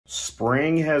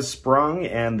spring has sprung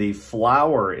and the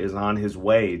flower is on his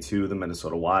way to the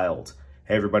Minnesota Wild.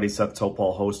 Hey everybody, Seth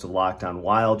Toupal, host of Locked On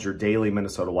Wild, your daily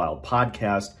Minnesota Wild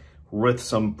podcast with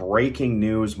some breaking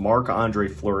news. Marc-Andre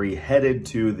Fleury headed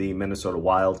to the Minnesota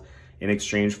Wild in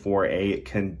exchange for a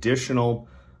conditional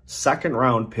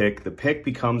second-round pick. The pick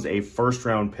becomes a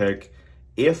first-round pick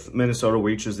if Minnesota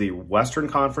reaches the Western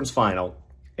Conference Final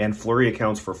and Fleury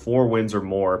accounts for 4 wins or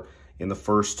more in the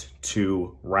first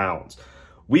 2 rounds.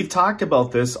 We've talked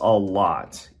about this a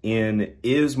lot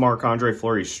is Marc-Andre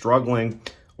Fleury struggling,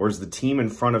 or is the team in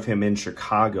front of him in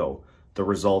Chicago the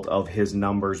result of his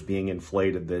numbers being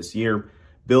inflated this year?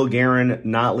 Bill Guerin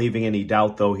not leaving any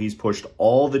doubt, though. He's pushed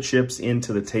all the chips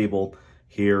into the table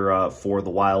here for the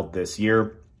Wild this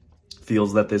year.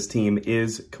 Feels that this team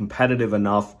is competitive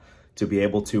enough to be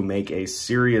able to make a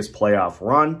serious playoff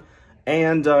run,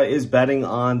 and is betting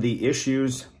on the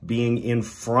issues being in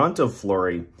front of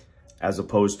Fleury as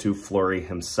opposed to Fleury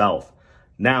himself.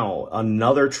 Now,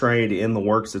 another trade in the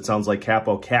works. It sounds like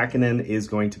Capo Kakinen is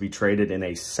going to be traded in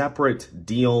a separate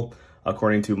deal,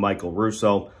 according to Michael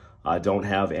Russo. Don't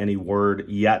have any word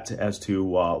yet as to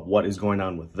what is going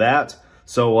on with that.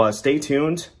 So stay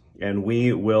tuned, and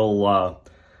we'll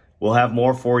have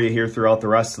more for you here throughout the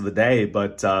rest of the day.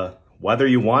 But whether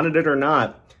you wanted it or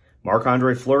not,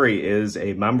 Marc-Andre Fleury is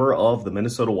a member of the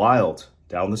Minnesota Wild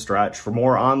down the stretch. For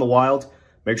more on the Wild,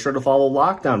 make sure to follow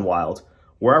Locked On Wild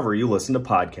wherever you listen to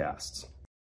podcasts.